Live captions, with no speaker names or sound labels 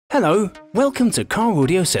Hello, welcome to Car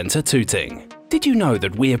Audio Centre Tooting. Did you know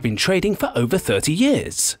that we have been trading for over 30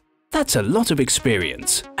 years? That's a lot of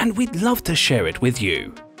experience, and we'd love to share it with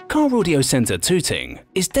you. Car Audio Centre Tooting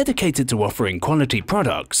is dedicated to offering quality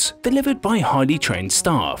products delivered by highly trained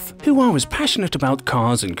staff who are as passionate about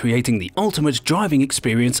cars and creating the ultimate driving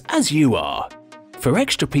experience as you are. For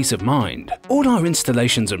extra peace of mind, all our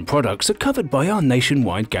installations and products are covered by our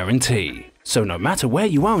nationwide guarantee. So no matter where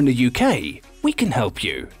you are in the UK, we can help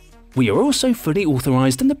you. We are also fully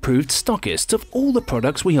authorised and approved stockists of all the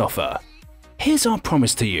products we offer. Here's our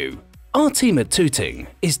promise to you. Our team at Tooting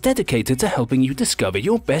is dedicated to helping you discover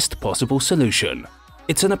your best possible solution.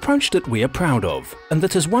 It's an approach that we are proud of and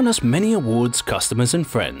that has won us many awards, customers and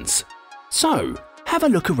friends. So, have a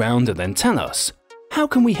look around and then tell us, how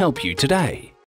can we help you today?